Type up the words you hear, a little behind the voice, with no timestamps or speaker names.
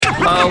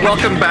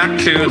Welcome back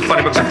to the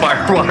Funny Books and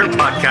Firewater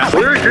podcast.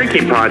 We're a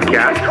drinking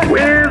podcast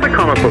with a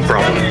comic book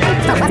problem.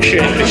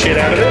 Shit the shit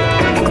out of it.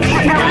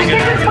 No, I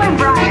think it's my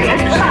Brian.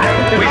 It's fine.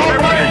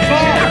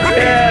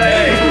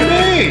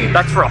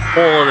 That's for a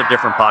whole other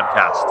different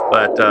podcast,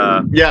 but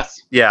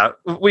Yes. yeah,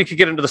 we could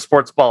get into the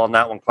sports ball on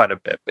that one quite a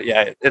bit. But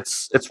yeah,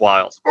 it's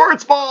wild.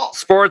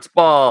 Sports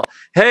ball.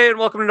 Hey, and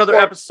welcome to another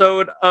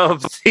episode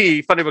of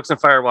the Funny Books and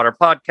Firewater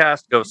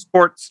podcast. Go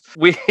Sports.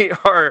 We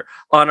are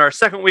on our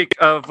second week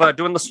of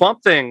doing the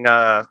Swamp Thing.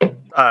 I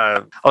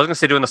was going to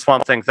say doing the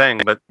Swamp Thing,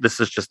 but this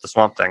is just the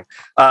Swamp Thing.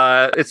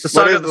 It's the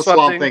Saga of the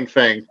Swamp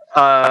Thing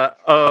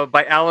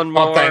by Alan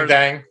Moore.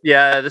 Dang.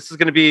 Yeah, this is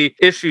going to be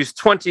issues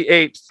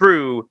 28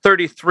 through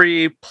 33,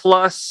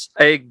 plus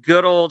a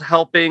good old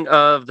helping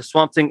of the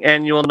Swamp Thing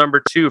Annual number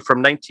 2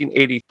 from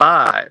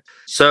 1985.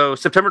 So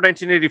September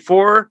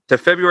 1984 to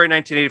February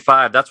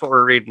 1985. That's what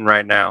we're reading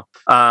right now.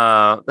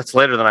 That's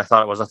later than I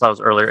thought it was. I thought it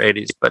was earlier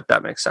 80s, but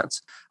that makes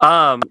sense.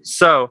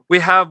 So we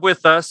have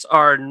with us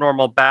our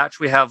normal batch.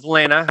 We have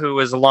Lena, who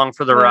is along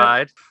for the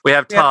ride. We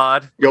have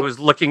Todd, who is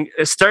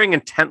staring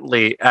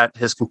intently at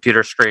his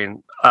computer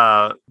screen.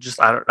 I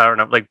don't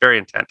know, like very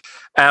intent.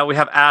 We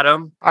have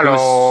Adam,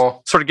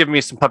 Hello. sort of giving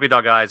me some puppy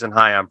dog eyes, and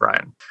hi, I'm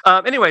Brian.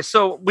 Anyway,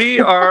 so we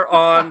are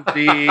on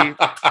the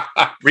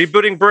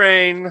rebooting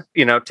brain,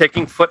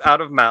 taking foot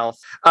out of mouth.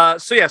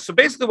 So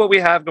basically what we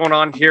have going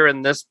on here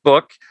in this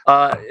book,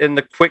 in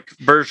the quick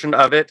version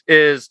of it,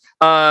 is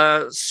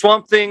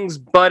Swamp Thing's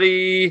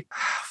buddy.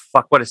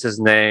 What is his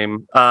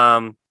name?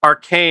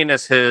 Arcane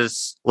is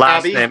his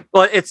last name.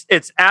 Well,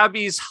 it's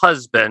Abby's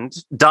husband,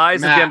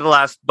 dies at the end of the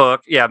last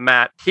book. Yeah,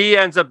 Matt. He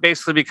ends up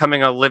basically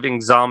becoming a living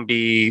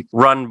zombie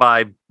run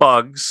by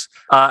bugs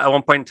at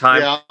one point in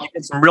time. Yeah. He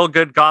did some real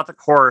good gothic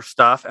horror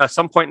stuff. At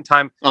some point in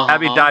time,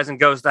 Abby dies and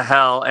goes to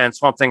hell, and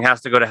Swamp Thing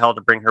has to go to hell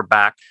to bring her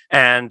back.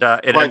 And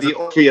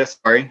Orpheus,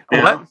 sorry.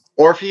 What?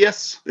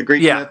 Orpheus, the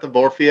Greek myth of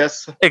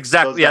Orpheus.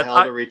 Exactly. Goes to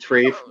hell to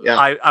retrieve. Yeah.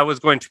 I was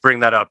going to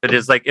bring that up. It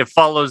is like it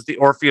follows the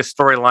Orpheus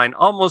storyline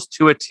almost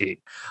to a T.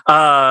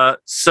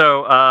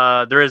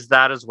 So there is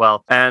that as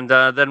well. And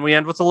then we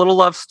end with a little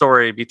love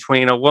story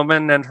between a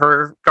woman and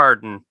her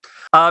garden.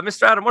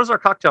 Mr. Adam, what is our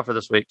cocktail for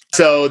this week?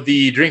 So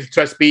the drink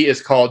recipe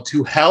is called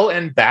To Hell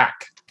and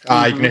Back.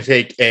 You're going to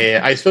take a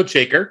ice-filled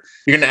shaker.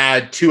 You're going to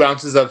add 2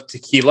 ounces of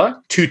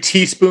tequila, 2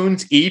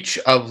 teaspoons each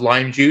of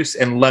lime juice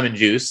and lemon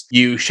juice.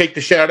 You shake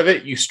the shit out of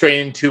it. You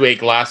strain into a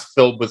glass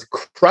filled with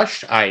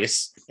crushed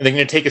ice. And then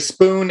you're going to take a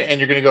spoon and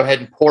you're going to go ahead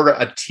and pour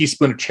a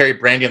teaspoon of cherry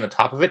brandy on the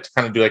top of it to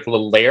kind of do like a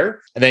little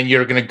layer. And then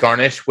you're going to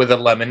garnish with a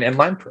lemon and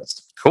lime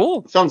twist.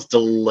 Cool. Sounds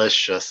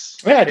delicious.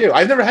 Yeah, I do.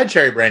 I've never had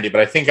cherry brandy,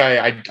 but I think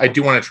I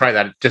do want to try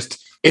that.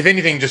 Just, if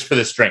anything, just for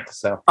this drink.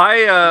 So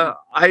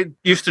I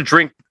used to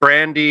drink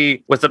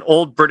brandy with an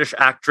old British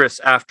actress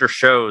after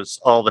shows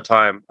all the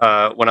time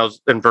when I was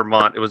in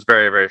Vermont. It was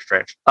very, very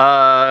strange.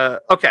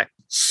 Okay.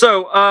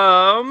 So,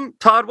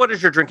 Todd, what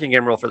is your drinking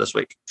game rule for this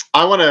week?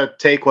 I want to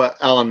take what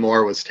Alan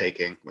Moore was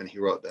taking when he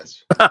wrote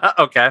this.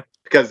 Okay.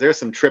 Because there's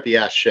some trippy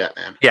ass shit,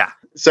 man. Yeah.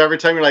 So every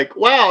time you're like,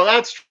 wow,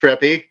 that's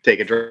trippy, take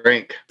a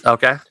drink.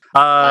 Okay.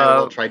 I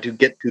will try to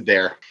get to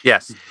there.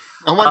 Yes.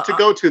 I want to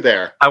go to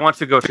there. I want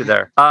to go to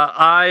there.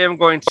 I am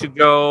going to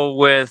go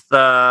with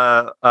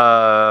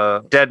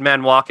Dead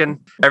Man Walking.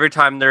 Every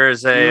time there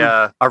is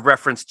a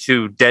reference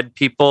to dead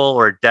people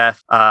or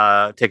death,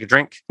 take a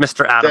drink.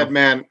 Mr. Adam. Dead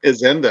Man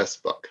is in this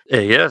book.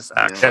 He is,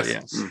 actually.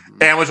 Yes.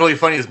 And what's really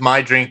funny is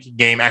my drinking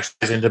game actually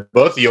is into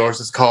both of yours.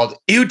 It's called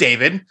Ew,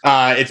 David.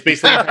 It's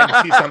basically trying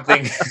to see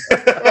something.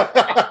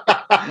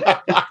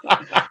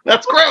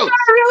 That's gross.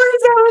 I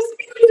realized I was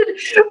muted,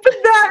 but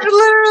that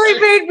literally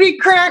made me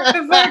crack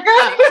the fuck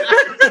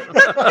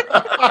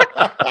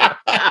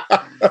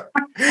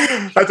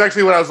up. That's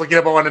actually what I was looking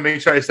up. I wanted to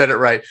make sure I said it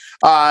right.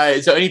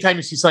 So anytime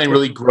you see something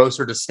really gross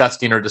or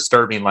disgusting or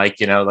disturbing,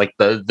 like, like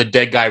the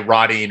dead guy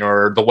rotting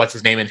or the what's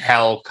his name in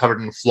hell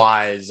covered in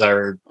flies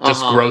or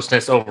just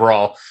grossness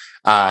overall,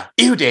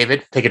 ew,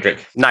 David, take a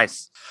drink.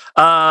 Nice.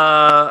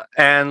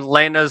 And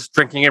Lena's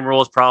drinking game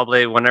rule is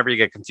probably whenever you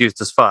get confused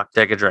as fuck,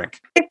 take a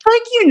drink. It's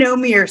like you know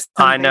me or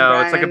something. I know.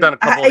 Brian. It's like I've done a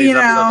couple of these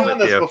episodes I've done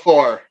with this you.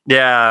 before.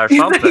 Yeah, or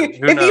something.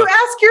 Who if knows? you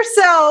ask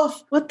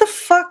yourself, what the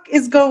fuck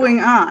is going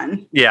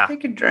on? Yeah.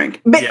 Take a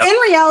drink. But in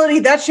reality,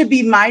 that should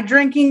be my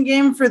drinking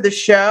game for the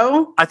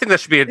show. I think that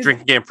should be a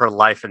drinking game for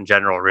life in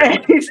general,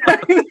 really.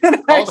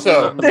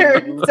 Also-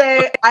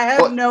 say, I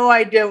have no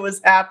idea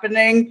what's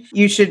happening.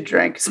 You should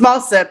drink. Small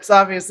sips,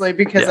 obviously,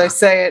 because I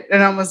say it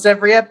in almost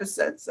every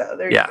episode. So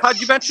there you go. How'd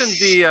you mention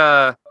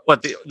the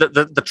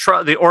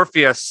the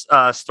Orpheus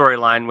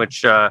storyline,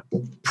 which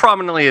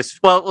prominently is,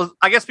 well,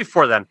 I guess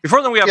before then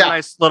we have a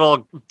nice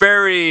little,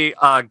 very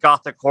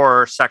gothic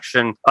horror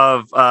section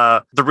of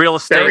the real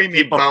estate. Bury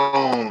me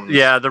bones.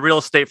 Yeah, the real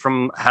estate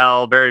from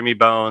hell, bury me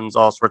bones,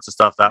 all sorts of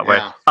stuff that way.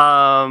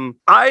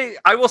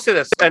 I will say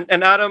this,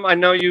 and Adam, I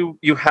know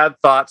you had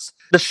thoughts.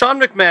 The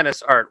Sean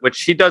McManus art,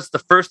 which he does the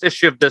first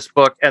issue of this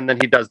book, and then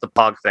he does the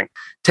Pog thing.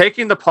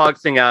 Taking the Pog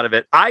thing out of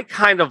it, I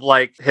kind of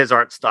like his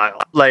art style.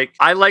 Like,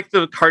 I like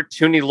the cartoon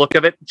cartoony look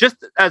of it, just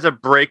as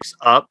it breaks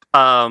up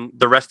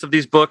the rest of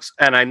these books.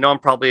 And I know I'm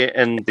probably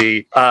in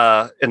the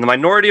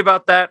minority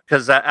about that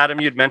because Adam,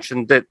 you'd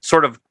mentioned that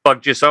sort of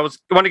bugged you. So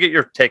I want to get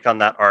your take on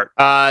that art.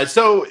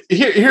 So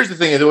here's the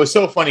thing. It was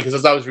so funny because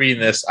as I was reading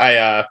this,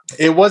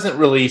 it wasn't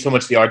really so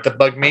much the art that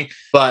bugged me,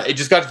 but it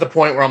just got to the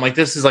point where I'm like,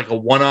 this is like a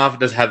one-off. It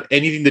doesn't have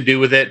anything to do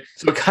with it.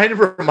 So it kind of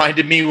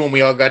reminded me when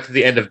we all got to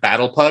the end of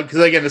Battle Pug, because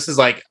again, this is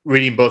like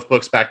reading both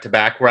books back to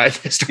back, where I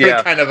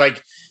started kind of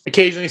like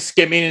occasionally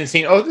skimming and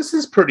seeing, oh, this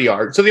is pretty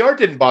art. So the art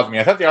didn't bother me.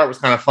 I thought the art was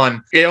kind of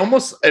fun. It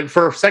almost,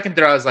 for a second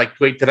there, I was like,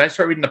 wait, did I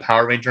start reading the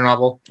Power Ranger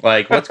novel?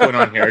 Like, what's going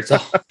on here? It's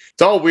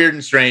all weird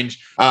and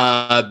strange.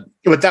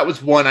 But that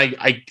was one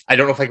I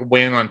don't know if I could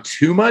weigh in on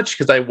too much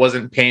because I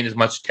wasn't paying as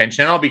much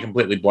attention. I'll be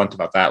completely blunt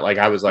about that. Like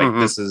I was like,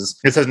 this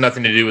has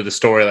nothing to do with the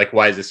story. Like,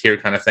 why is this here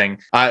kind of thing?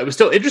 It was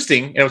still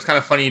interesting. And it was kind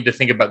of funny to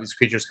think about these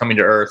creatures coming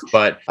to Earth,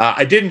 but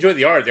I did enjoy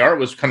the art. The art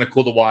was kind of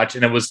cool to watch.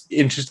 And it was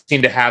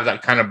interesting to have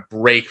that kind of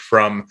break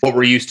from what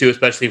we're used to,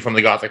 especially from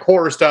the gothic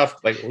horror stuff.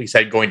 Like we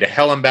said, going to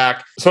hell and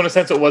back. So in a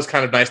sense, it was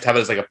kind of nice to have it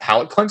as like a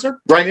palate cleanser.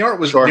 Right. The art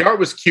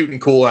was cute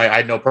and cool. I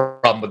had no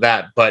problem with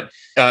that. But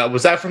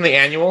was that from the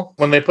annual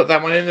when they put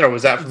that one in there, or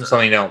was that from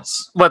something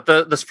else? What,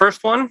 this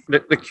first one,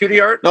 the cutie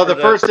art? No, the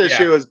first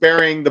issue is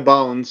Burying the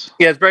Bones.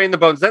 Yeah, it's Burying the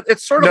Bones.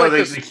 It's sort of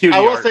the cutie I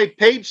will art. say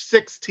page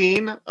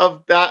 16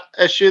 of that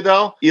issue,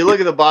 though, you look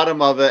at the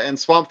bottom of it, and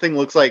Swamp Thing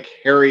looks like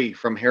Harry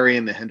from Harry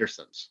and the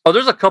Hendersons. Oh,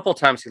 there's a couple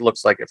times he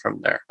looks like it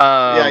from there.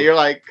 Yeah, you're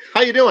like,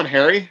 how you doing,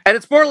 Harry? And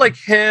it's more like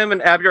him,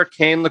 and Abby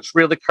Arcane looks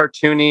really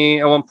cartoony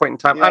at one point in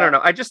time. Yeah. I don't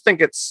know. I just think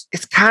it's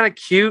kind of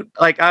cute.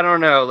 Like, I don't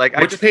know. Like,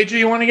 Which page are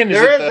you on again?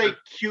 There is a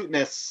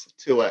cuteness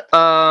to it.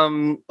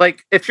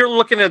 Like if you're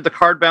looking at the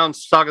Cardbound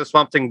Saga of the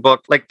Swamp Thing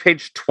book, like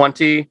page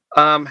 20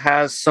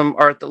 has some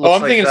art that looks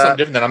I'm thinking of something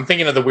different. I'm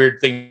thinking of the weird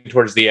thing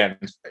towards the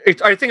end.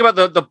 Are you thinking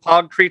about the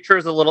Pog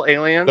creatures, the little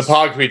aliens? The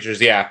Pog creatures,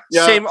 yeah.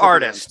 Same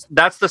artist.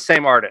 That's the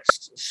same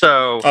artist.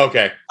 So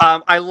okay.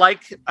 I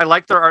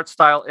like their art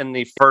style in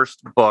the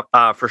first book,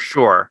 for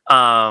sure.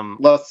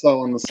 Less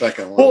so in the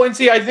second one. Well, and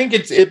see, I think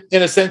it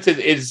in a sense it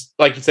is,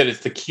 like you said,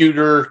 it's the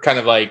cuter kind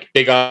of like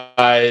big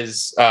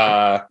eyes,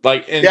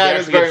 like and yeah,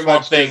 it's very much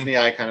Thing. Disney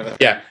eye kind of a thing.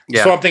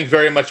 Yeah. Swamp Thing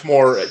very much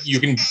more.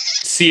 You can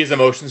see his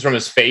emotions from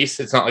his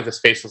face. It's not like this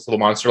faceless little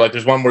monster. Like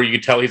there's one where you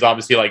can tell he's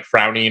obviously like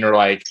frowning or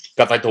like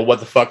got like the what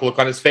the fuck look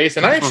on his face,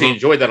 and I actually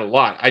enjoyed that a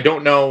lot. I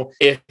don't know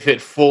if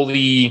it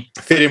fully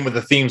fit in with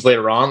the themes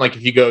later on. Like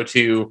if you go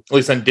to at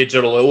least on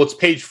digital, it's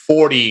page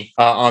 40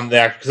 on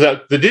there, because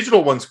the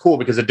digital one's cool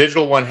because the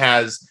digital one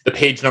has the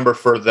page number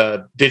for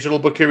the digital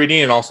book you're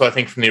reading, and also I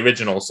think from the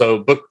original.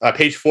 So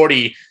page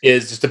 40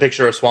 is just a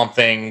picture of Swamp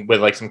Thing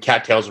with like some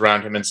cattails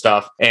around him and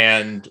stuff,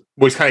 and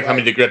was kind of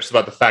coming to grips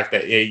about the fact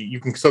that you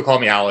can still call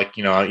me Alec,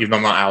 you know, even though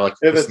I'm not Alec.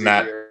 This and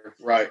that.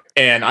 Right.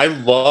 And I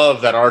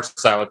love that art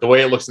style. Like the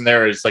way it looks in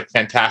there is like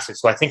fantastic.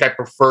 So I think I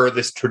prefer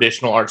this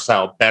traditional art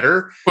style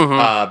better.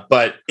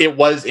 But it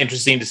was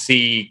interesting to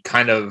see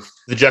kind of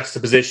the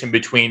juxtaposition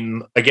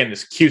between, again,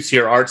 this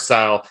cutesier art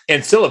style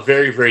and still a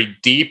very, very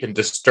deep and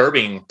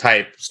disturbing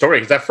type story.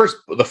 Because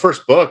the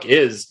first book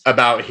is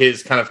about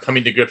his kind of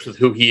coming to grips with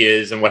who he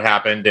is and what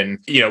happened. And,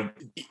 you know,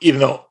 even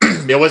though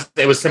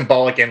it was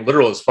symbolic and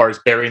literal as far as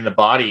burying the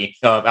body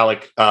of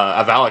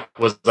Alec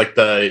was like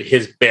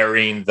his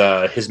burying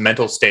his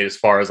mental state as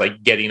far as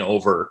like getting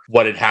over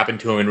what had happened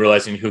to him and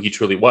realizing who he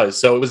truly was.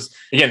 So it was,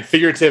 again,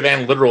 figurative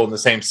and literal in the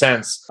same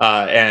sense.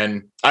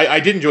 And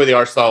I did enjoy the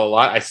art style a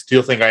lot. I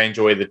still think I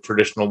enjoy the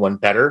traditional one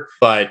better,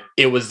 but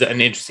it was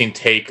an interesting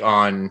take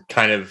on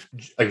kind of,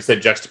 like I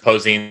said,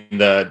 juxtaposing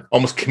the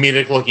almost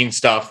comedic looking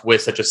stuff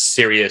with such a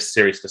serious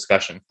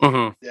discussion.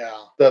 Yeah,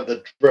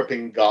 the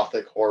dripping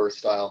gothic horror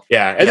style.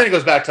 Yeah, and then it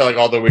goes back to like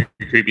all the weird,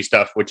 creepy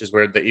stuff, which is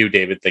where the "Ew,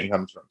 David" thing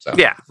comes from. So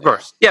yeah, of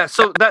course. Yeah,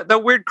 so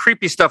that weird,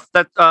 creepy stuff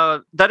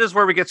that is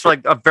where we get to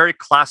like a very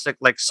classic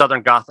like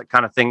Southern Gothic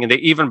kind of thing, and they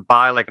even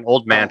buy like an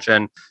old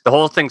mansion. The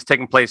whole thing's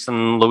taking place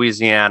in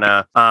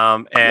Louisiana.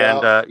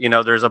 You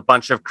know, there's a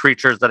bunch of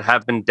creatures that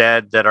have been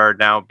dead that are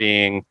now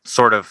being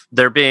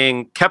they're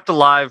being kept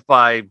alive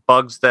by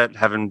bugs that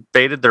have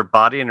invaded their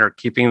body and are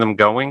keeping them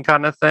going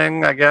kind of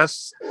thing, I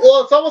guess.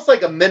 Well, it's almost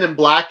like a Men in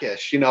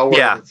Blackish, you know,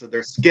 where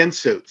they're skin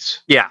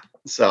suits. Yeah.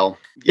 So,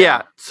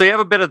 yeah. So you have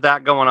a bit of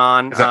that going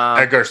on.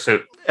 Edgar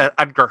suit.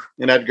 Edgar.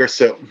 An Edgar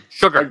suit.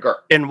 Sugar. Edgar.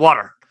 In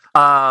water.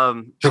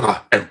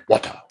 Sugar and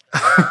water.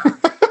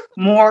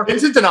 More.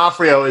 Vincent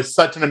D'Onofrio is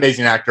such an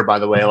amazing actor, by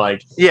the way.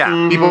 Like,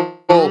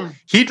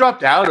 he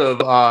dropped out of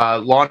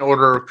Law and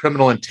Order: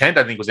 Criminal Intent,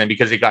 I think, was in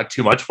because it got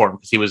too much for him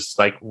because he was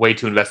like way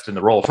too invested in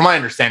the role. From my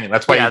understanding,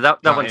 that's why that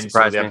wouldn't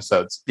surprise me.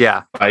 Episodes.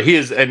 Yeah, he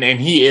is, and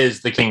he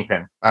is the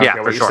Kingpin. I don't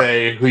care what you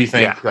say, who you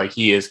think, like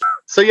he is.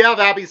 So you have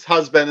Abby's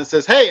husband and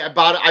says, "Hey, I've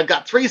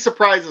got 3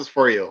 surprises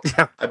for you."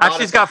 Actually,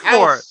 he's got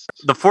 4.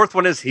 The 4th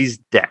one is he's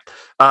dead.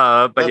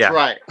 But that's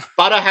right.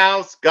 Bought a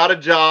house, got a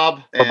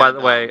job. Oh, by the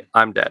way,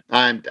 I'm dead.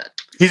 I'm dead.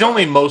 He's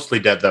only mostly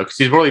dead though, because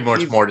he's really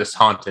much more just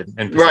haunted.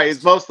 And right,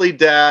 he's mostly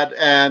dead,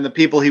 and the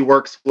people he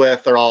works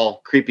with are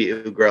all creepy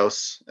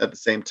gross at the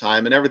same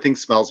time, and everything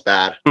smells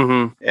bad.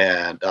 Mm-hmm.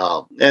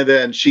 And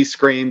then she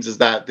screams as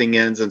that thing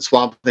ends, and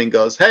Swamp Thing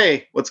goes,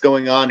 "Hey, what's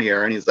going on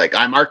here?" And he's like,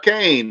 "I'm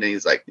Arcane." And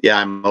he's like, "Yeah,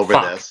 I'm over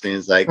this." And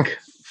he's like,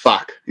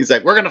 "Fuck." He's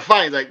like, "We're gonna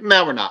fight." He's like,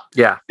 "No, we're not."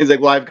 Yeah. He's like,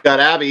 "Well, I've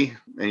got Abby."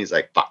 And he's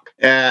like, "Fuck."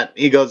 And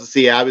he goes to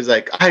see Abby. He's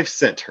like, "I've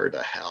sent her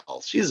to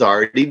hell. She's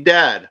already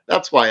dead.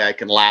 That's why I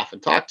can laugh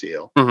and talk to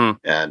you." Mm-hmm.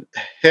 And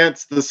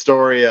hence the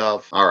story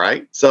of, all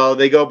right. So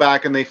they go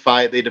back and they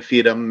fight. They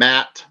defeat him.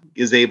 Matt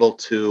is able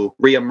to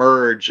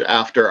reemerge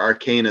after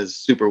Arcana's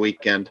super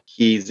weekend.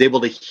 He's able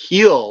to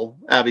heal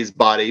Abby's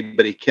body,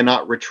 but he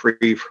cannot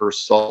retrieve her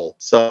soul.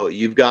 So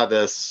you've got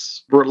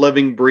this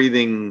living,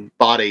 breathing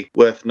body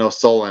with no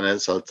soul in it.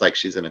 So it's like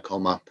she's in a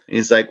coma. And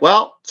he's like,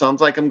 "Well,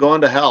 sounds like I'm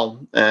going to hell,"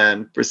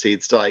 and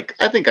proceeds to like,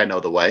 "I think I know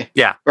the way."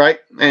 Yeah. Right.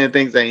 And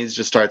things, and he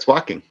just starts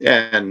walking.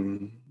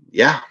 And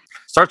yeah.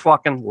 Starts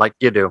walking like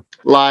you do.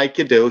 Like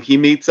you do. He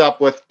meets up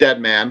with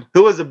Deadman,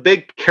 who was a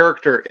big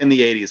character in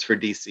the 80s for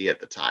DC at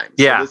the time.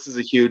 So yeah. This is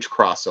a huge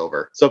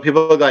crossover. So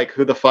people are like,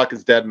 who the fuck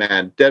is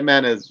Deadman?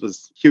 Deadman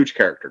was huge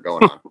character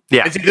going on.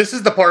 Yeah. And see, this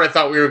is the part I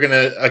thought we were going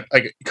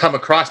to come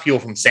across people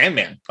from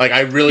Sandman. Like,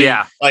 I really,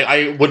 like,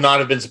 I would not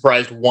have been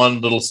surprised one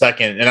little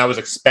second. And I was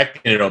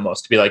expecting it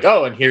almost to be like,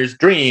 oh, and here's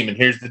Dream, and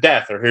here's the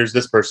Death, or here's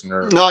this person.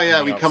 Or no,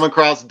 yeah, we come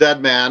across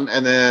Deadman,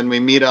 and then we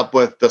meet up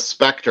with the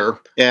Spectre,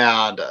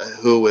 and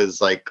who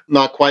is like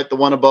not quite the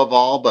one above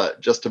all,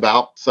 but just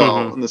about.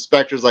 So and the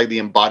Spectre's like the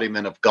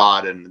embodiment of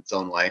God in its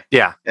own way.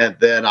 Yeah. And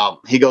then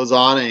he goes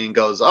on and he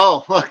goes,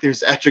 "Oh, look,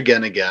 there's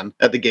Etrigan again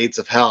at the gates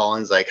of hell."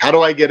 And he's like, "How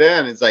do I get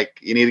in?" He's like,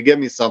 "You need to give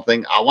me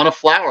something. I want a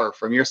flower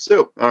from your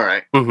soup." All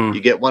right. Mm-hmm.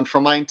 You get one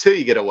from mine too.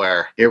 You get a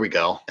wear. Here we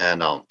go.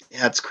 And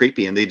yeah, it's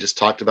creepy. And they just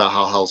talked about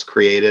how hell's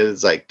created.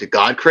 It's like, did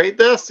God create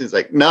this? He's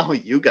like, "No,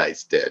 you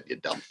guys did, you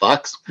dumb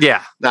fucks."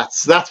 Yeah.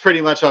 That's pretty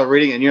much how I'm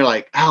reading. And you're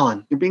like,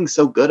 Alan, you're being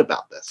so good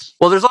about this.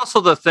 Well, there's also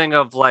the thing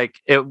of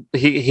like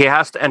he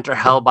has to enter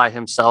hell by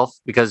himself,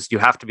 because you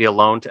have to be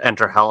alone to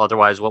enter hell.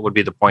 Otherwise, what would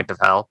be the point of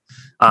hell?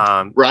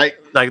 Right.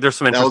 Like there's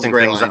some interesting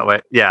things that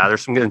way. Yeah,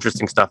 there's some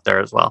interesting stuff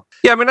there as well.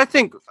 Yeah,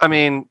 I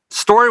mean,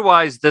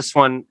 story-wise, this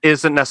one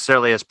isn't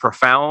necessarily as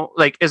profound,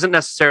 like isn't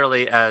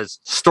necessarily as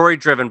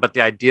story-driven, but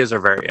the ideas are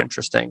very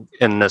interesting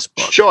in this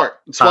book. Sure.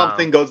 Swamp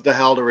Thing goes to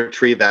hell to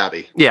retrieve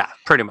Abby. Yeah,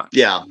 pretty much.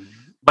 Yeah.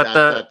 But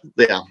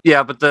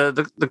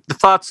the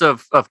thoughts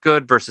of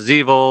good versus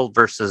evil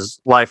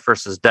versus life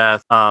versus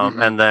death,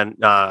 and then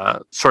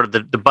sort of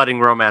the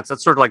budding romance.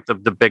 That's sort of like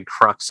the big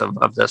crux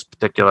of this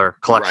particular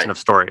collection of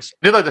stories.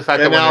 I do like the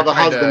fact and that now the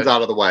husband's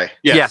out of the way.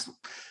 Yes.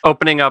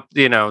 Opening up,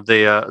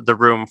 the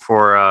room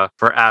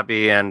for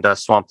Abby and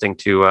Swamp Thing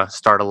to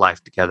start a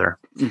life together.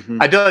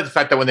 I do like the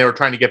fact that when they were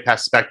trying to get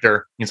past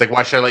Spectre, he's like,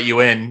 "Why should I let you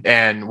in?"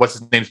 And what's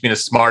his name's being a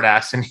smart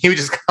ass, and he was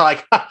just kind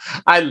of like,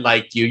 "I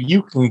like you.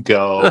 You can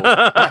go."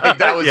 Like,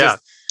 that was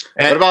just.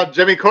 And what about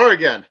Jimmy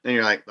Corrigan? And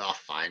you're like, "Oh,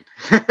 fine."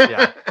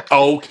 Yeah.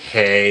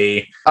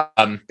 Okay.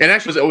 And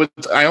actually,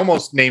 I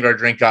almost named our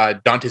drink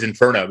Dante's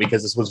Inferno,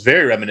 because this was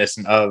very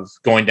reminiscent of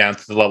going down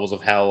to the levels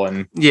of hell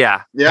and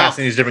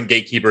passing these different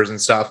gatekeepers and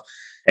stuff.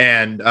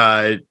 And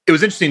it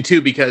was interesting too,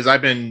 because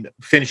I've been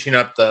finishing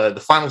up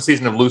the final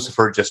season of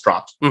Lucifer just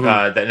dropped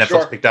that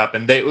Netflix picked up,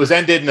 and it was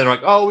ended, and then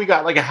like, oh, we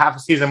got like a half a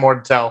season more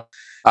to tell.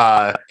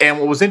 And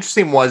what was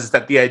interesting was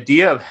that the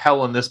idea of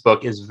hell in this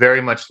book is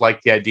very much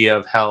like the idea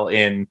of hell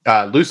in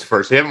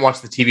Lucifer. So if you haven't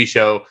watched the TV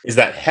show, is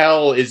that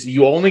hell is,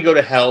 you only go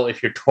to hell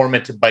if you're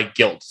tormented by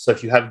guilt. So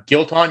if you have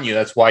guilt on you,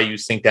 that's why you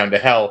sink down to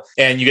hell.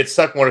 And you get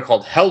stuck in what are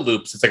called hell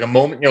loops. It's like a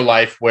moment in your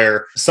life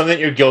where something that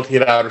you're guilty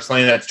about or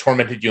something that's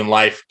tormented you in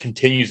life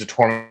continues to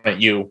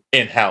torment you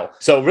in hell.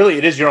 So really,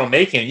 it is your own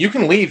making. You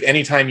can leave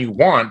anytime you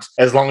want,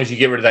 as long as you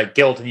get rid of that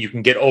guilt and you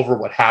can get over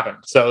what happened.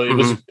 So it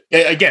was,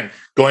 again,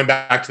 going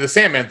back to the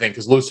Sandman thing,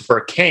 because Lucifer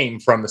came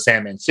from the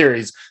Sandman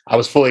series, I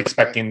was fully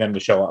expecting them to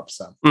show up.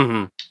 So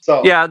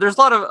yeah, there's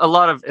a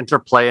lot of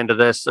interplay into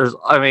this.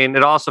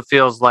 It also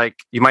feels like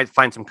you might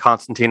find some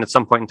Constantine at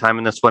some point in time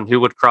in this one, who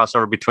would cross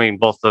over between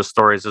both those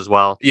stories as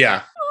well.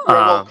 Yeah.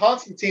 Well,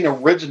 Constantine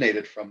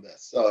originated from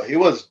this, so he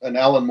was an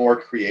Alan Moore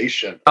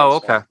creation. Oh,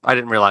 okay. I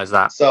didn't realize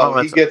that. So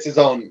he gets his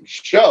own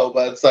show,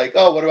 but it's like,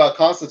 oh, what about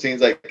Constantine?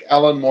 It's like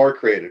Alan Moore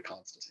created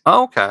Constantine.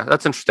 Oh, okay.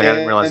 That's interesting. I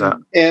didn't realize that.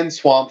 And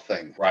Swamp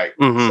Thing, right?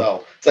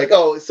 So it's like,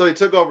 oh, so he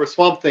took over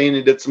Swamp Thing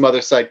and did some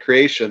other side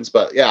creations,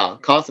 but yeah,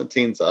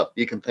 Constantine's up.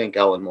 You can thank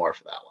Alan Moore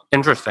for that one.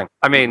 Interesting.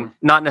 I mean,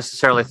 not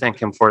necessarily thank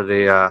him for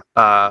the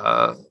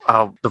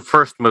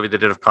first movie they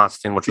did of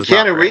Constantine, which was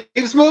Keanu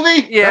Reeves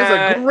movie. Yeah,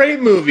 that's a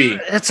great movie.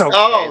 It's okay.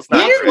 Oh, it's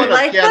not you one of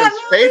like Keanu's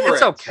that movie? favorites.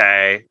 It's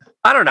okay.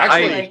 I don't know.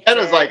 Actually,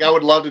 Keanu's like, I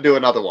would love to do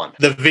another one.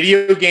 The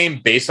video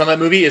game based on that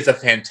movie is a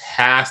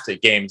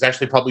fantastic game. It's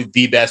actually probably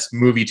the best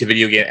movie to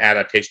video game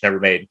adaptation ever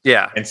made.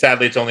 Yeah. And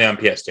sadly, it's only on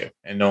PS2,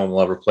 and no one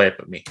will ever play it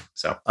but me.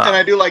 So. And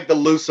I do like the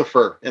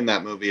Lucifer in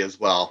that movie as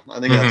well. I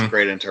think that's a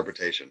great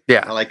interpretation.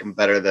 Yeah. I like him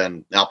better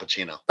than Al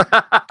Pacino.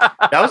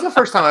 That was the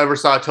first time I ever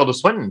saw Tilda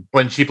Swinton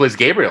when she plays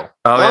Gabriel.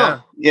 Oh yeah.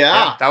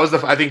 Yeah. That was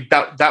I think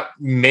that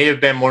may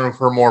have been one of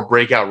her more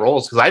breakout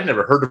roles because I'd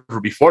never heard of her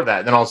before that.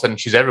 And then all of a sudden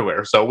she's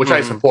everywhere. So, which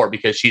I support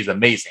because she's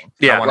amazing.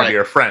 Yeah, I want to be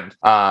her friend.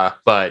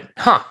 But,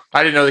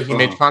 I didn't know that he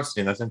made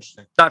Constantine. That's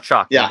interesting. Not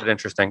shocking, but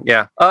interesting.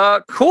 Yeah.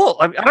 Cool.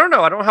 I don't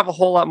know. I don't have a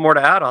whole lot more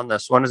to add on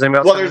this one. Does anybody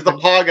else? Well, there's the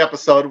Pog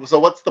episode. So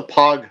what's the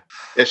Pog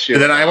issue?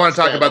 And then I want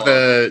to talk about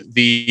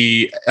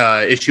the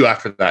issue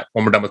after that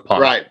when we're done with Pog.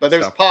 Right, but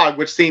there's Pog,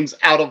 which seems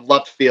out of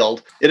left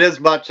field. It is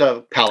much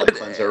a palate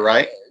cleanser,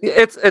 right?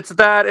 It's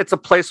a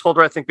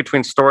placeholder, I think,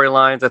 between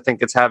storylines. I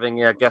think it's having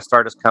guest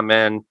artists come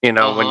in,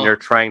 when you're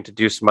trying to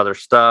do some other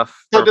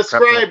stuff. So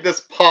describe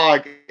this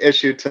Pog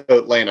issue to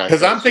Lena.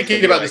 Because I'm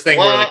thinking about this thing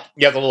where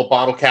you have the little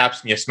bottle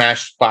caps and you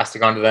smash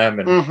plastic onto them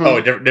and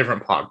a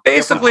different Pog.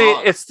 Basically,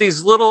 it's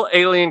these little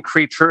alien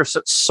creatures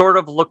that sort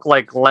of look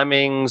like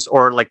lemmings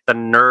or like the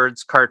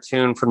Nerds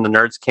cartoon from the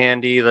Nerds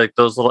Candy, like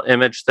those little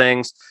image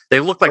things. They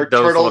look like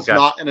those turtles little guys.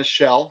 Not in a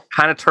shell.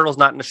 Kind of turtles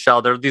not in a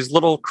shell. They're these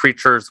little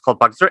creatures called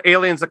Pogs. They're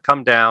aliens that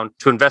come down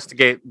to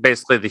investigate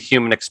basically the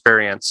human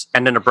experience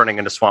and end up running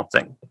into Swamp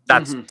Thing.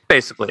 That's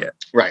basically it.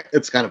 Right.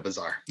 It's kind of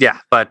bizarre. Yeah,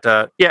 but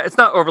it's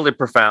not overly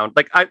profound.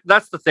 Like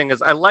that's the thing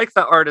is I like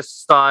the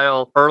artist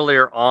style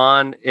earlier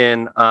on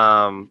in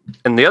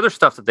the other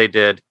stuff that they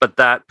did, but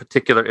that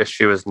particular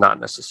issue is not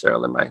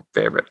necessarily my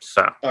favorite.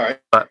 So all right.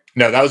 But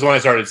no, that was when I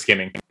started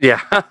skimming.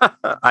 Yeah.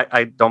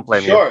 I don't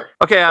blame you.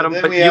 Okay, Adam,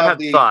 but you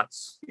had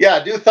thoughts.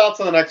 Yeah, do thoughts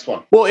on the next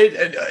one. Well,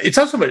 it's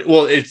also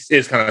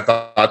it's kind of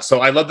thoughts. So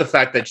I love the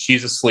fact that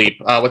she's asleep.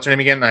 What's her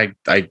name again? I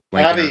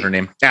blanked on her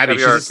name. Abby.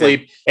 She's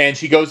asleep, and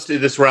she goes to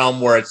this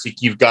realm where it's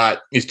like you've got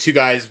these two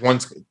guys.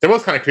 They're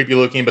both kind of creepy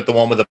looking, but the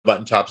one with the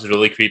button chops is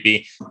really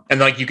creepy. And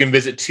like you can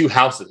visit two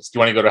houses. Do you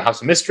want to go to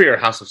House of Mystery or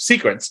House of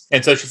Secrets?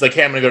 And so she's like,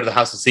 "Hey, I'm going to go to the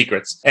House of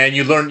Secrets." And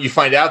you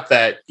find out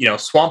that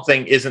Swamp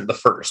Thing isn't the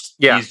first.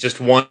 Yeah, he's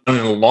just one in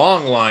a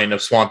long line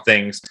of Swamp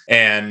Things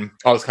and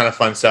all this kind of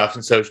fun stuff.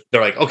 And so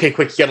they're like, "Okay,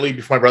 quick, you got to leave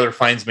before my brother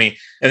finds me."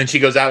 And then she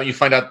goes out and you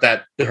find out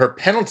that her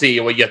penalty,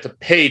 what you have to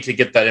pay to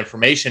get that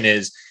information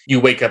is you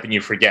wake up and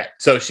you forget.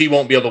 So she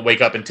won't be able to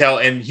wake up and tell.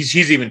 And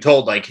she's even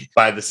told like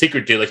by the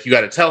secret dude, like you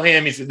got to tell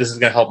him this is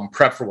going to help him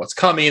prep for what's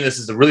coming. This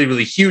is a really,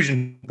 really huge,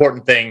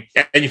 important thing.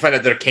 And you find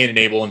out they're Cain and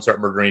Abel and start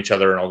murdering each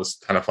other and all this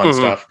kind of fun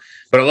stuff.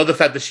 But I love the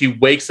fact that she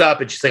wakes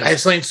up and she's like, I have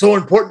something so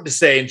important to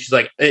say. And she's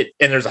like, and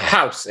there's a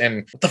house.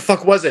 And what the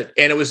fuck was it?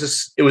 And it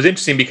was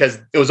interesting because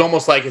it was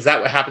almost like, is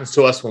that what happens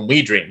to us when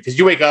we dream? Because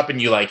you wake up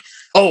and you like,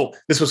 oh,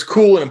 this was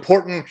cool and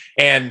important.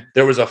 And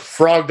there was a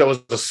frog that was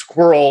a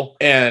squirrel.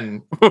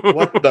 And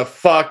what the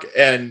fuck?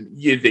 And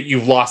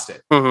you've lost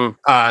it.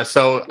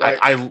 So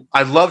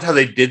I loved how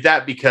they did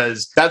that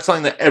because that's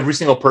something that every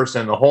single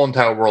person in the whole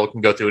entire world can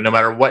go through. No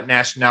matter what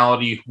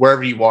nationality,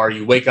 wherever you are,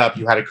 you wake up,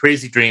 you had a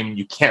crazy dream, and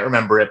you can't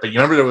remember it, but you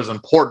remember it was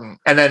important.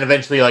 And then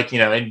eventually,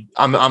 and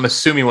I'm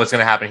assuming what's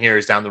going to happen here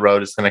is down the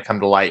road, it's going to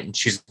come to light and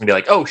she's going to be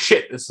like, oh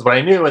shit, this is what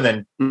I knew. And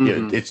then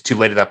it's too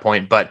late at that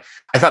point. But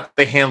I thought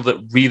they handled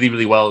it really,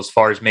 really well as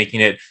far as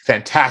making it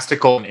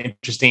fantastical and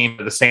interesting,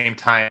 but at the same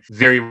time,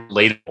 very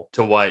relatable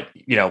to what,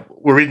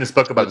 we're reading this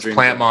book about this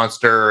plant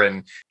monster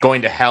and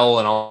going to hell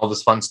and all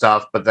this fun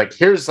stuff. But like,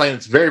 here's something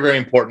that's very, very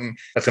important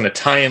that's going to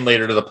tie in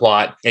later to the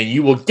plot. And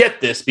you will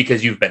get this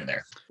because you've been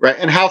there. Right.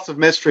 And House of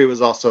Mystery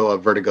was also a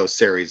Vertigo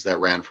series that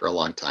ran for a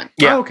long time.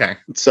 Yeah. Oh, okay.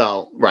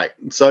 So, right.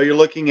 So you're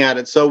looking at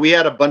it. So we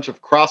had a bunch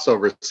of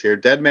crossovers here.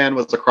 Dead Man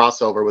was a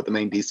crossover with the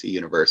main DC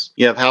universe.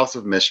 You have House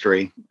of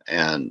Mystery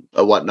and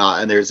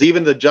whatnot. And there's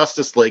even the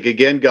Justice League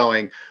again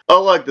going,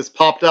 oh, look, this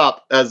popped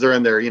up as they're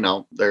in their,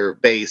 their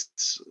base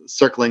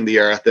circling the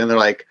earth. And they're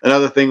like,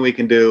 another thing we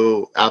can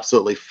do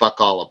absolutely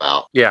fuck all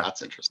about. Yeah.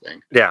 That's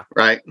interesting. Yeah.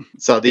 Right.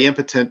 So the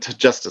impotent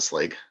Justice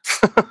League.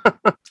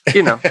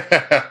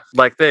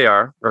 Like they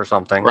are or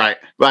something. Right.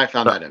 Well, I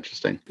found that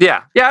interesting.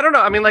 Yeah. Yeah. I don't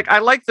know. I mean, like, I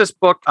like this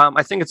book.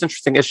 I think it's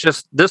interesting. It's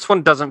just this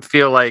one doesn't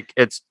feel like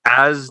it's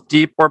as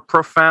deep or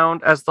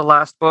profound as the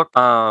last book.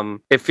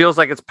 It feels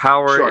like its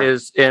power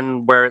is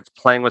in where it's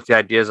playing with the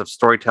ideas of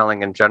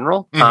storytelling in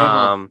general.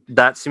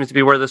 That seems to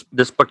be where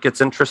this book gets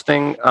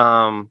interesting.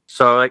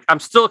 So like, I'm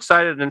still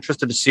excited and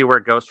interested to see where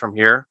it goes from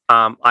here.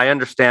 I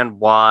understand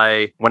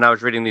why when I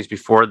was reading these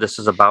before, this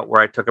is about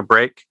where I took a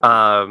break.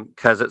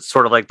 Because it's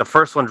sort of like the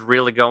first one's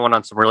really going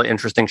on some really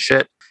interesting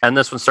shit. And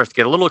this one starts to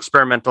get a little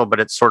experimental, but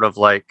it's sort of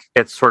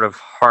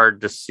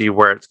hard to see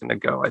where it's going to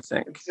go, I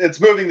think. It's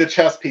moving the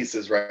chess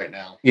pieces right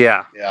now.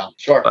 Yeah. Yeah,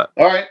 sure. All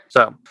right.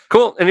 So,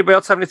 cool. Anybody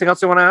else have anything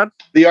else you want to add?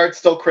 The art's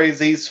still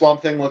crazy.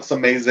 Swamp Thing looks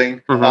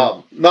amazing.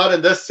 Not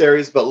in this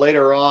series, but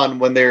later on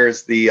when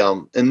there's the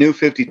in New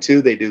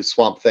 52, they do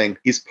Swamp Thing.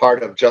 He's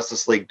part of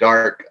Justice League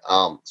Dark.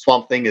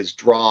 Swamp Thing is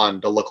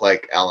drawn to look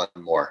like Alan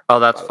Moore. Oh,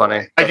 that's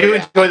funny. I do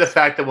enjoy the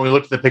fact that when we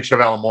look at the picture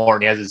of Alan Moore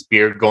and he has his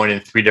beard going in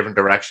 3 different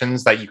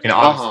directions, that you can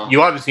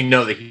you obviously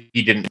know that he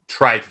didn't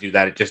try to do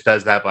that. It just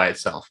does that by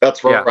itself.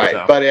 That's right. Yeah,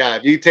 so. But yeah,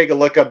 if you take a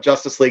look up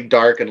Justice League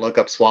Dark and look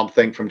up Swamp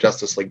Thing from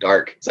Justice League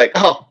Dark, it's like,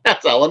 oh,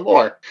 that's Alan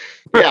Moore.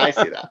 Yeah, I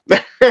see that.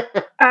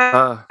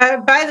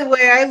 By the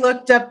way, I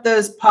looked up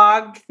those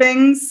Pog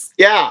things.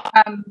 Yeah.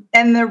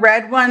 And the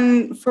red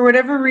one, for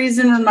whatever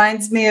reason,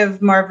 reminds me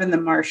of Marvin the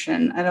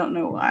Martian. I don't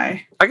know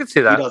why. I can see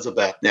He that. does a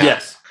bit. Yeah.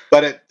 Yes.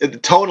 But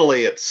it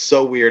tonally, it's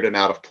so weird and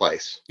out of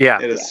place.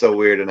 Yeah. It is so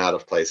weird and out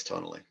of place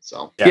tonally.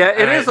 So Yeah, it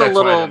and is a that's why I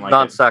little didn't like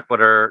non it.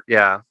 sequitur.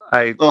 Yeah,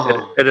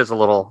 it is a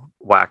little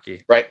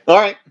wacky. right. All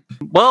right.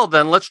 Well,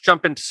 then let's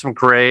jump into some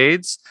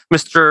grades.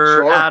 Mr.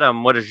 Sure.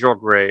 Adam, what is your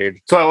grade?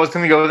 So I was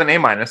going to go with an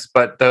A-,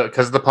 but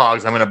because of the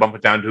Pogs, I'm going to bump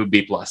it down to a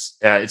B+.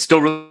 It's still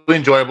really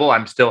enjoyable.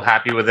 I'm still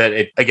happy with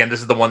it. Again,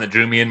 this is the one that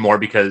drew me in more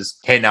because,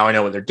 hey, now I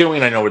know what they're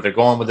doing. I know where they're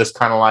going with this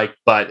kind of like.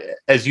 But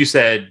as you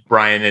said,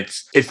 Brian,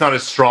 it's not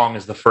as strong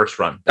as the first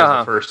run, as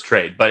the first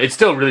trade, but it's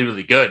still really,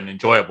 really good and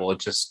enjoyable.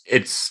 It's just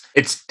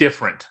it's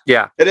different.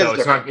 Yeah, It is.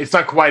 So it's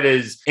not quite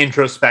as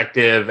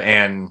introspective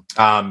and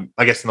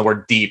I guess in the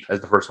word deep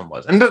as the first one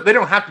was. And they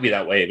don't have to be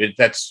that way.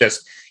 That's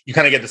just you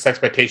kind of get this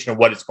expectation of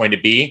what it's going to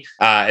be.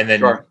 And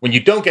then when you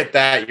don't get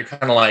that, you're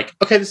kind of like,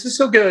 okay, this is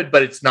so good,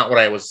 but it's not what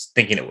I was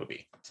thinking it would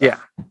be. So.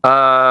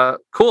 Yeah.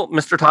 Cool.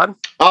 Mr. Todd?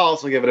 I'll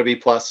also give it a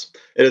B+.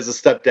 It is a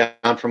step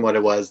down from what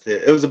it was.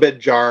 It was a bit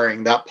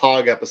jarring. That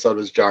Pog episode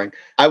was jarring.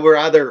 I would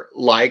rather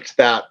liked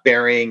that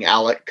burying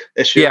Alec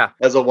issue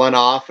as a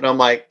one-off. And I'm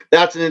like,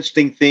 that's an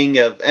interesting thing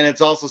and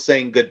it's also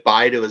saying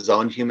goodbye to his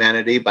own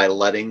humanity by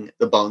letting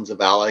the bones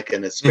of Alec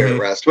and his spirit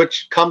rest,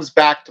 which comes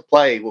back to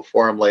play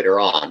for him later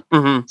on.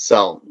 Mm-hmm.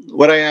 So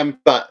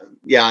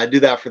yeah, I do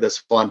that for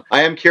this one.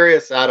 I am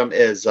curious, Adam,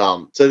 is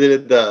so they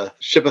did the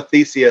Ship of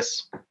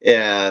Theseus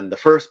in the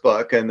first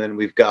book, and then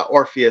we've got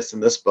Orpheus in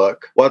this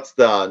book. What's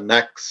the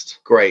next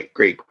great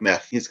Greek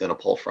myth he's going to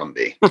pull from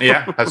B?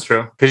 Yeah, that's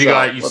true.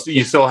 Because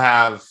you still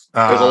have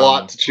there's a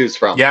lot to choose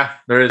from. Yeah,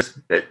 there is.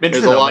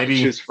 There's a lot to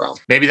choose from.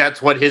 Maybe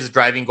that's what his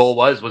driving goal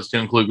was to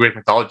include Greek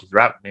mythology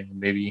throughout.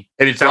 Maybe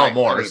it's not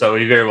more, so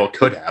he very well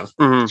could have.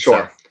 Mm-hmm.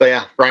 Sure. So. But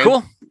yeah, Brian.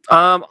 Cool.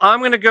 I'm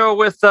going to go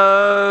with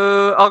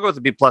I'll go with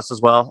a B+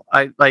 as well.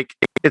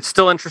 It's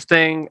still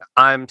interesting.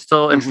 I'm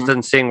still interested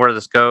in seeing where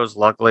this goes,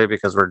 luckily,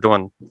 because we're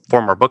doing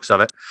 4 more books of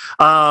it.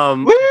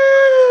 Woo!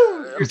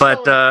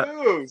 But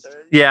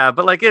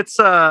it's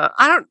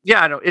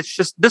I know it's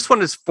just this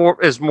one is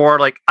more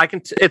like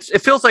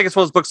it feels like it's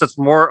one of those books that's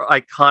more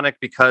iconic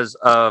because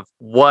of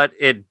what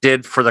it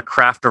did for the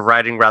craft of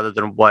writing rather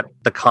than what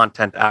the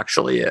content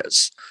actually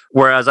is.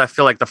 Whereas I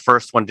feel like the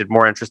first one did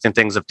more interesting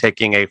things of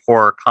taking a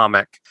horror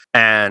comic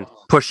and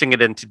pushing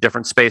it into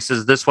different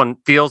spaces. This one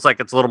feels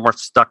like it's a little more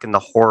stuck in the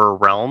horror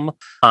realm,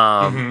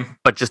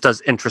 but just does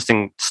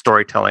interesting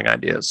storytelling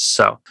ideas.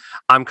 So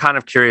I'm kind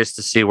of curious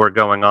to see where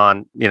going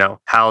on,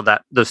 how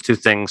those two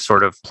things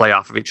sort of play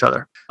off of each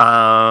other.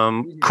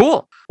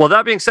 Cool. Well,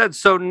 that being said,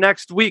 so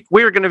next week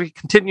we are going to be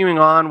continuing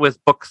on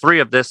with book 3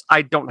 of this.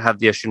 I don't have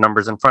the issue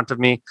numbers in front of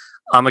me.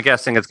 I'm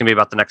guessing it's going to be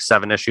about the next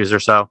 7 issues or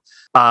so.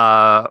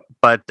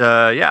 But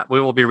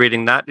we will be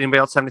reading that. Anybody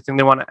else have anything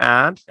they want to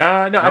add?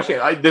 No,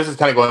 actually, this is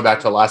kind of going back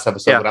to the last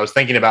episode. What I was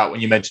thinking about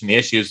when you mentioned the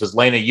issues was,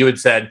 Lena, you had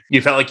said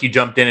you felt like you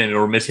jumped in and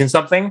were missing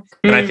something.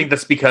 And I think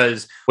that's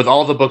because with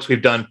all the books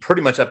we've done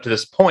pretty much up to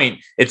this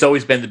point, it's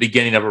always been the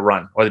beginning of a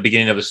run or the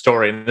beginning of a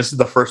story. And this is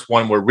the first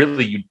one where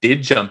really you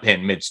did jump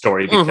in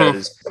mid-story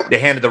because they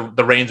handed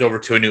the reins over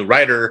to a new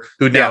writer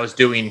who now is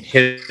doing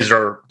his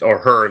or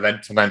her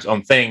then sometimes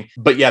own thing.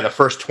 But yeah, the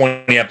first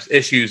 20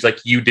 issues, like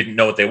you didn't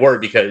know what they were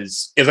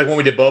because it was like when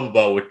we did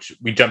Boba, which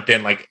we jumped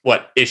in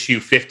issue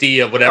 50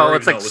 of whatever. Oh,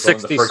 it's like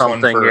 60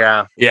 something.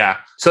 Yeah.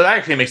 So that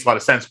actually makes a lot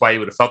of sense why you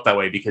would have felt that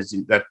way because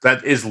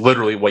that is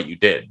literally what you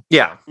did.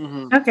 Yeah.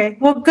 Mm-hmm. Okay.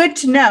 Well, good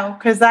to know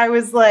because I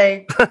was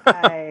like,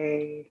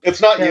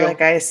 it's not you. Like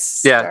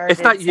it's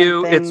not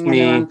you. It's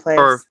me.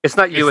 Or it's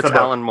not you. It's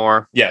Alan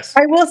Moore. Yes.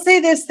 I will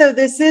say this though.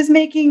 This is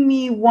making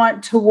me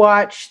want to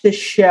watch the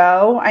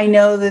show. I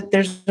know that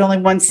there's only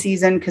 1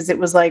 season because it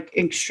was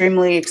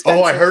extremely expensive.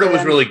 Oh, I heard it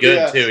was really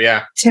good too.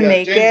 Yeah. To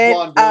make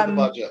James it. The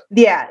budget.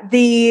 Yeah.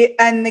 The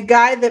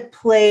guy that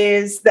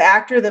plays the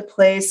actor that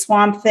plays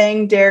Swamp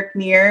Thing, Derek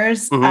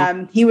Mears,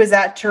 he was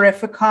at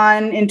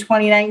Terrificon in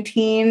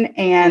 2019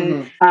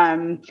 and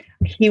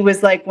he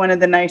was one of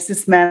the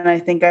nicest men I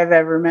think I've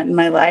ever met in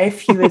my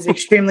life. He was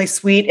extremely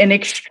sweet and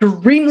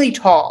extremely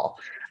tall.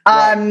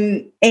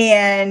 And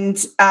every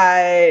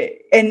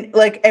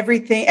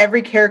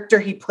character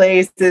he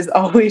plays is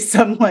always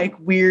some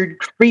weird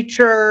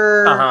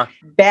creature,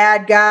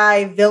 bad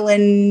guy,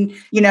 villain,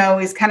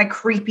 he's kind of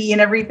creepy and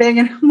everything.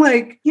 And I'm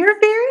like, you're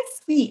very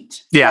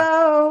sweet. Yeah.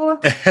 So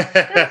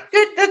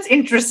that's that's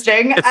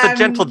interesting. It's the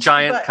gentle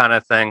giant but- kind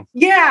of thing.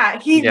 Yeah,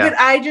 Yeah.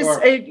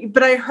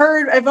 but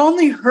I've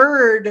only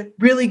heard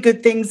really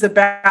good things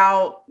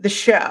about the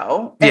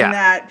show, and Yeah.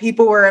 that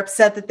people were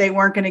upset that they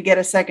weren't going to get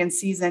a second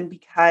season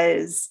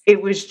because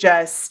it was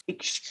just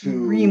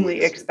extremely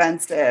Too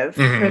expensive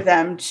Mhm. for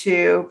them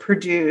to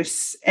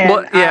produce. And,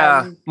 Well,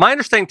 yeah. My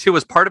understanding too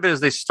was part of it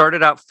is they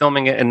started out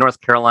filming it in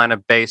North Carolina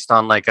based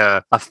on like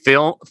a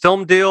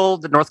film deal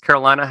that North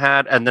Carolina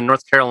had, and then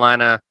North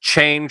Carolina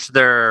changed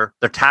their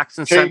tax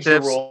Change the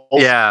incentives. rules.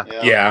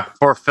 Yeah.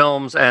 For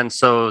films, and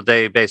so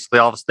they basically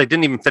they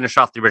didn't even finish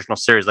off the original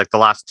series. Like the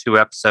last 2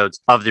 episodes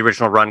of the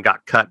original run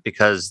got cut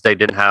because they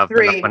didn't have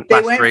three. enough They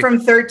last went 3. from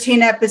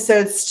 13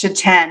 episodes to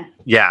 10.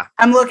 Yeah.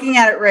 I'm looking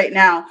at it right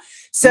now.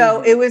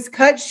 So it was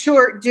cut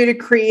short due to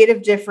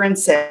creative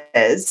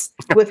differences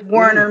with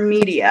Warner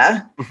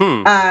Media.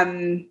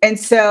 Mhm.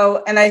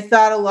 And I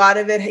thought a lot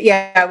of it,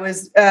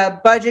 was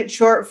budget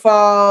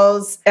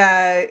shortfalls,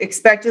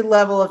 expected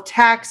level of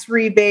tax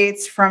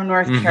rebates from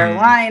North Mhm.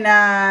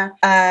 Carolina.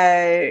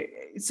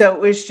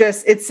 So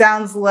it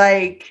sounds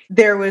like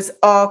there was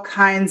all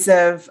kinds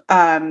of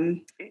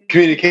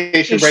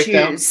Communication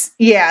breakdown. issues.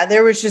 Yeah,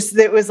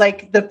 it was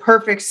like the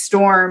perfect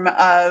storm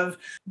of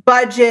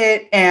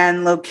budget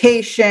and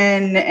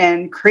location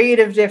and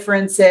creative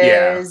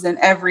differences and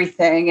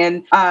everything.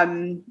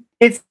 And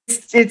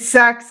it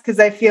sucks because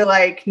I feel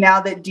like now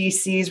that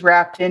DC's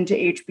wrapped into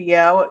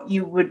HBO,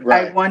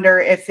 I wonder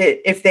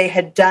if they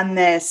had done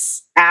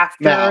this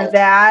after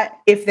that,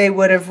 if they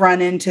would have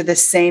run into the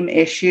same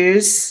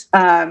issues.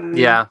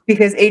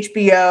 Because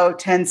HBO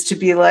tends to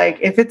be like,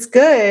 if it's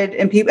good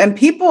and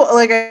people,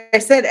 like I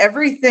said,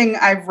 everything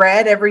I've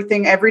read,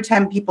 every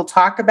time people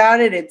talk about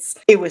it,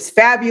 it was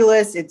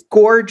fabulous. It's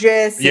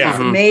gorgeous. Yeah. It's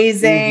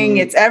amazing.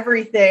 Mhm. It's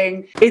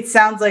everything. It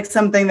sounds like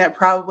something that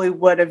probably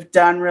would have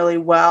done really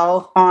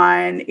well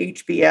on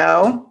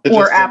HBO It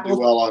or just didn't Apple.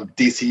 do well on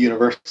DC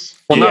Universe.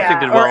 Well, nothing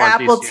did well or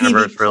on Apple DC TV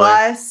Universe, really.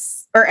 Plus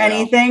or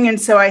anything. And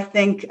so I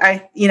think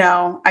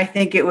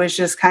it was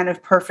just kind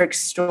of perfect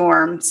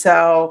storm.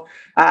 So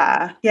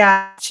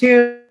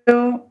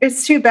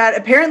it's too bad.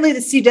 Apparently the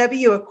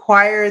CW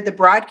acquired the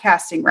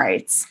broadcasting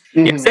rights.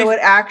 Yeah, So it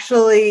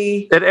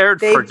actually it aired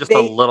for just a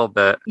little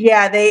bit.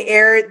 Yeah, they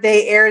aired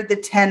the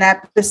 10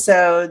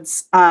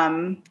 episodes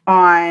on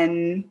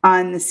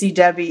the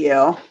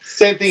CW.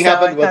 Same thing So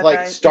happened I with thought like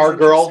that was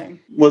Stargirl interesting.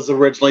 was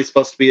originally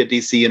supposed to be a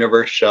DC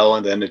Universe show,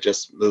 and then it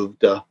just moved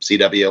to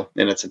CW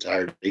in its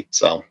entirety.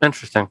 So,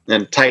 Interesting.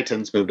 and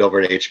Titans moved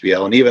over to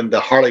HBO, and even the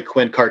Harley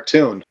Quinn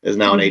cartoon is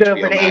now an Moved HBO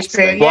over to Max HBO,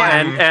 thing. Well,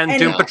 Yeah. and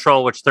Doom And-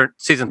 Patrol, which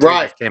season 3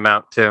 Right. just came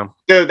out too.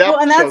 Dude, that Well,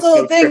 and that's show's the whole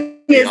so thing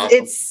freaking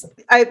is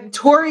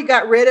Tori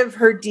got rid of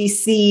her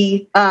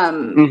DC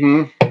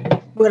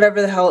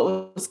whatever the hell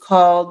it was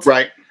called.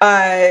 Right.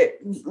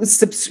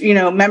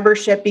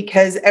 Membership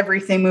because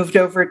everything moved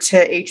over to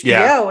HBO,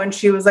 Yeah. and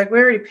she was like, "We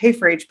already pay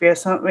for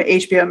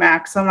HBO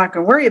Max, so I'm not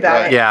going to worry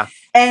about Right. it." Yeah.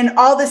 And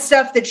all the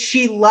stuff that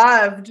she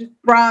loved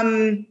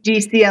from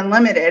DC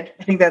Unlimited,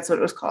 I think that's what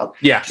it was called.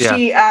 Yeah.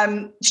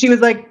 She was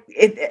like,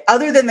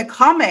 other than the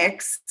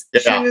comics,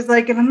 she Yeah. was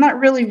like, and I'm not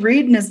really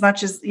reading as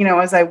much as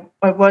as I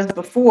was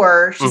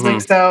before. She's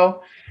like,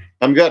 so.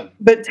 I'm good.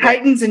 But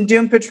Titans and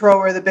Doom Patrol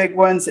were the big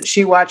ones that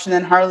she watched, and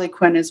then Harley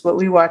Quinn is what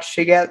we watched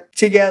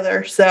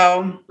together.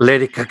 So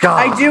Lady Gaga.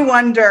 I do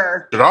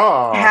wonder,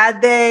 Draw.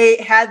 had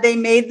they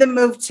made the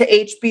move to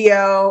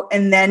HBO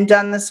and then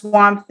done the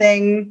Swamp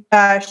Thing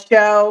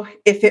show,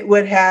 if they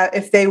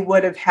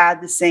would have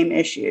had the same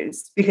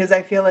issues, because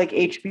I feel like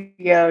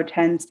HBO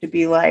tends to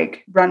be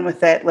like, run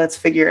with it, let's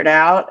figure it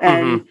out,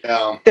 and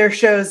Yeah. their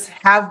shows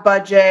have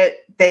budget.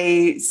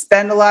 They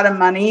spend a lot of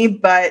money,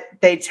 but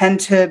they tend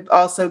to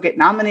also get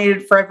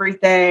nominated for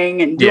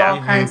everything and do Yeah. all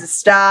kinds of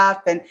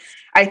stuff. And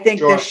I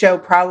think Sure. this show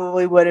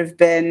probably would have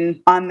been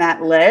on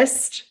that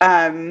list,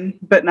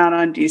 but not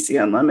on DC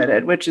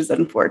Unlimited, which is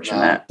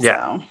unfortunate.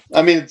 Yeah. So.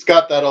 I mean, it's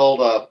got that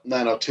old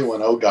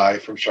 90210 guy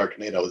from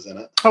Sharknado's in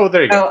it. Oh,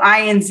 there you go. Oh,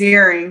 Ian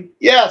Ziering.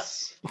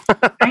 Yes.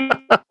 I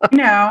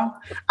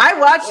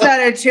watched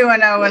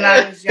 90210 when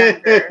I was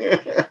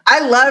younger. I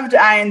loved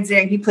Ian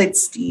Ziering. He played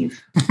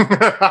Steve.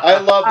 I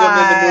loved him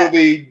in the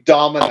movie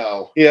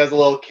Domino. He has a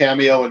little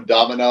cameo in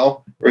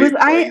Domino. where he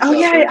plays,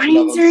 Ian version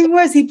of Ziering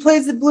was. He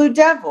plays the Blue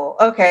Devil.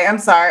 Okay, I'm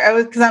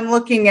sorry. Because I'm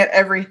looking at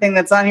everything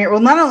that's on here. Well,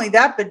 not only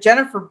that, but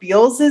Jennifer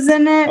Beals is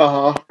in it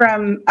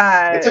from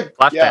It's a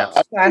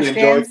Flashdance. I really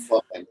enjoyed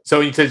Flashdance. it. So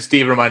when you said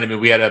Steve reminded me,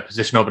 we had a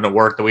position open at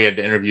work that we had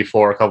to interview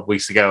for a couple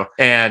weeks ago.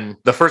 And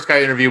the first guy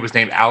I interviewed was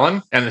named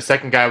Alan, and the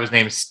second guy was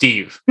named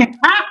Steve.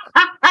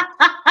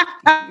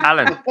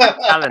 Alan. And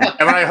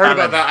when I heard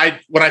about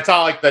that, when I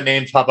saw like the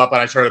names pop up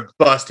and I started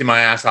busting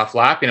my ass off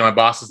laughing, my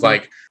boss is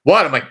like,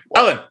 "What?" I'm like,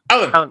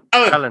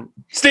 Alan,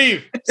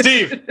 Steve.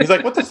 He's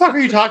like, "What the fuck are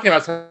you talking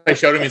about?" So I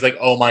showed him. He's like,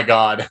 "Oh my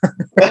god."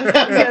 Yeah,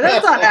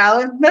 that's not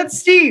Alan. That's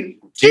Steve.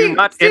 Do you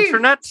not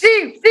internet?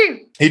 Steve.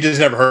 He just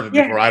never heard of it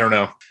Yeah. before. I don't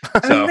know.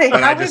 So,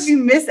 How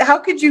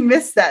could you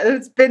miss that?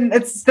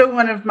 It's still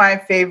one of my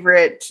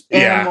favorite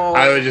animal.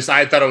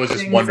 I thought it was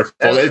just wonderful.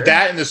 Ever.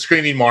 That and the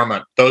Screaming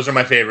Marmot. Those are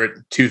my favorite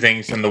two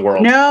things in the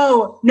world.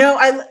 No,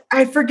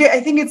 I forget.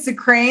 I think it's the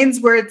cranes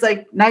where it's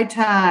like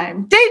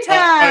nighttime,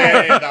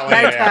 daytime,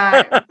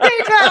 nighttime,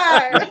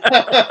 daytime.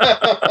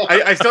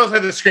 I still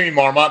have the Screaming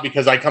Marmot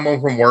because I come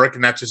home from work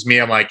and that's just me.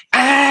 I'm like,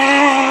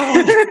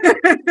 and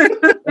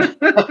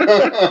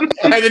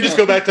then just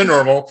go back to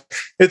normal.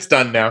 It's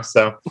done now.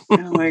 So. Oh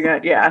my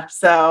God. Yeah.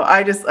 So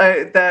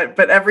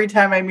but every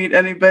time I meet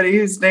anybody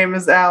whose name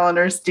is Alan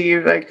or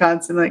Steve, I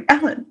constantly like,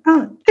 Alan,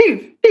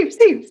 Steve.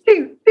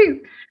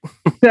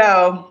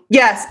 So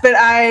yes, but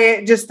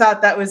I just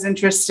thought that was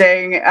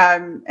interesting.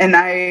 And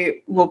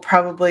I will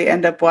probably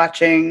end up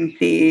watching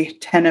the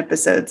 10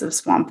 episodes of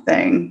Swamp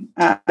Thing.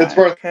 It's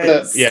worth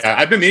it. Yeah,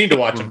 I've been meaning to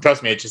watch them.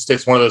 Trust me,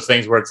 it's one of those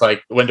things where it's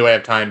like, when do I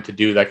have time to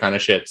do that kind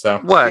of shit? So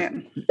what?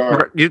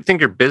 Yeah. You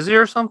think you're busy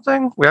or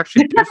something? We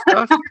actually do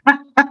stuff.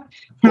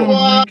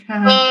 I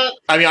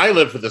mean, I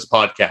live for this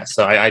podcast,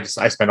 so I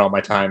spend all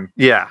my time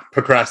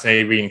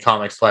procrastinating reading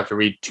comics. So I have to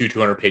read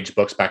 200-page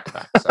books back to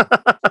back. So.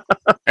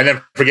 And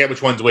then forget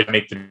which ones would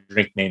make the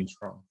drink names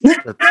from.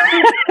 It's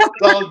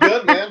all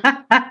good, man.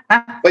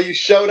 But you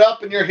showed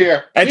up and you're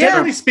here. And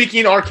generally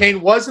speaking,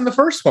 Arcane was in the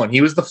first one.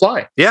 He was the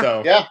Fly. Yeah.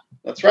 So. Yeah,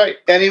 that's right.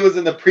 And he was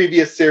in the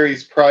previous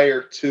series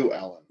prior to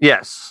Alan.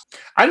 Yes.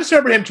 I just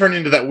remember him turning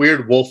into that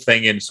weird wolf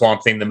thing in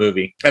Swamp Thing, the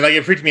movie. And like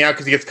it freaked me out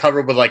because he gets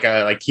covered with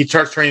he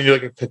starts turning into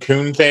like a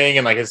cocoon thing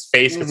and like his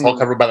face gets all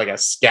covered by like a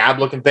scab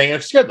looking thing.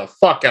 It scared the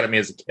fuck out of me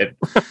as a kid.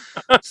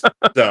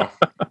 So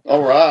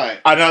all right.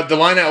 I know the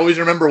line I always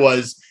remember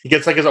was he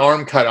gets like his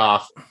arm cut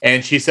off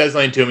and she says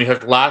something to him. He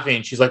starts laughing.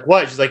 And she's like,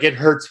 what? She's like, it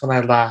hurts when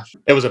I laugh.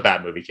 It was a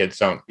bad movie, kids.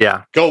 So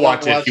go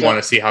watch it if you want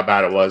to see how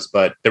bad it was.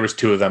 But there was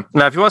two of them.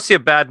 Now, if you want to see a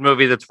bad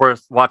movie that's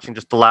worth watching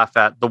just to laugh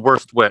at, The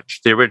Worst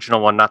Witch, the original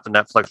one, not the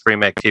Netflix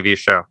remake TV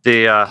show.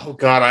 Oh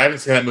God, I haven't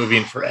seen that movie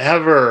in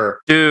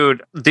forever.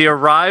 Dude, the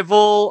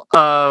arrival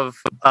of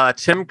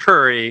Tim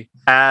Curry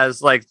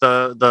as like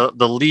the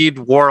lead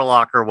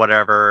warlock or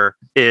whatever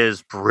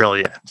is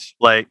brilliant.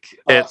 Like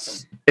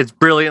awesome. It's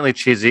brilliantly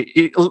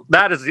cheesy.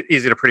 That is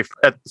it's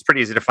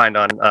pretty easy to find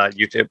on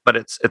YouTube, but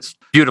it's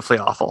beautifully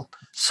awful.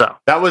 So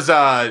that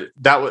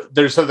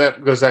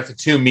goes back to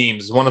two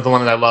memes. One of the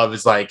one that I love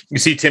is like you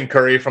see Tim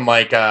Curry from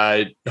like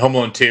Home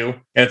Alone 2,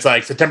 and it's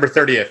like September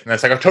 30th, and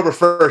it's like October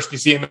 1st. You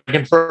see him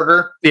making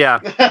burger. Yeah.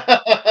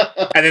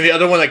 And then the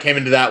other one that came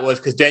into that was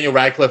because Daniel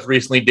Radcliffe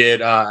recently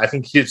did. I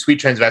think he did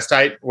Sweet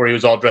Transvestite, where he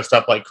was all dressed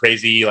up like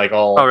crazy, like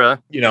all really?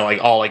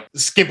 Like all like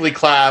skimpily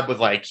clad with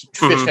like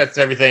fishnets and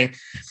everything.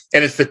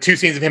 And it's the two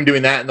scenes of him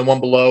doing that, and the one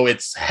below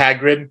it's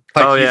Hagrid.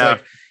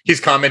 Like, he's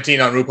commenting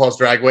on RuPaul's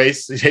Drag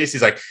Race.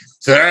 He's like,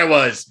 so there I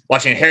was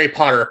watching Harry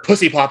Potter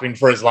pussy popping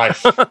for his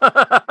life.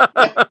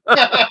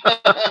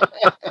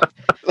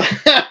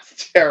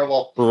 That's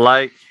terrible.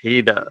 Like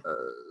he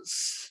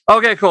does.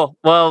 Okay, cool.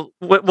 Well,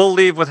 we'll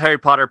leave with Harry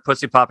Potter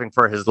pussy popping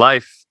for his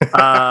life.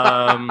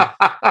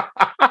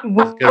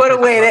 What a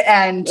way to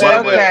end.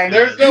 Okay.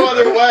 There's no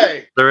other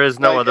way. There is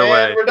no other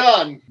way. We're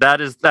done.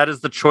 That is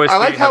the choice. I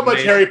like how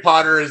much Harry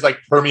Potter is like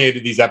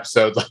permeated these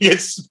episodes. Like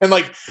it's been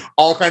like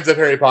all kinds of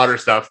Harry Potter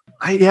stuff.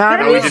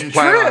 That we is didn't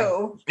plan true.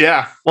 on.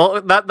 Yeah.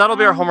 Well, that'll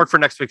be our homework for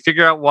next week.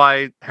 Figure out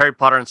why Harry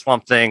Potter and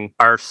Swamp Thing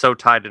are so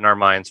tied in our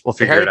minds. We'll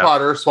figure it out. Harry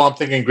Potter, Swamp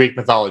Thing, and Greek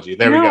mythology.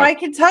 There we go. No, I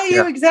can tell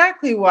you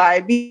exactly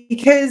why.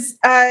 Because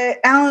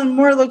Alan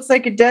Moore looks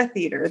like a Death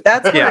Eater.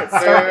 That's what it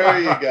started. There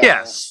you go.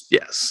 Yes.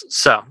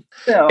 So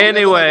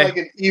anyway, like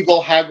an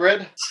evil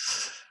Hagrid.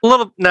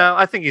 No,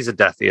 I think he's a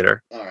Death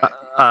Eater. All right.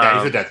 Yeah,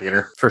 he's a Death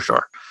Eater for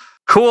sure.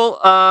 Cool.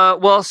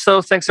 Well,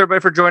 so thanks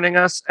everybody for joining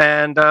us,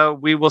 and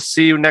we will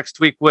see you next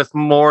week with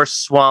more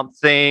Swamp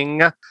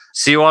Thing.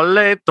 See you all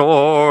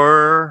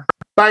later.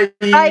 Bye.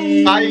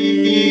 Bye.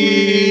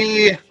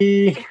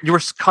 You were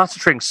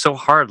concentrating so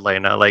hard,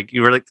 Lena. Like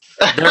you were like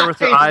there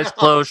with your eyes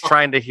closed,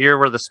 trying to hear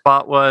where the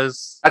spot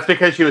was. That's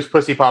because she was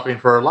pussy popping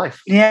for her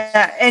life.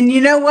 Yeah, and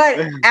you know what?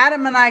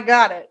 Adam and I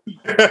got it.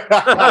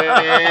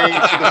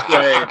 Thanks for the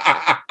shade.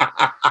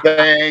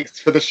 Thanks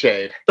for the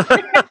shade.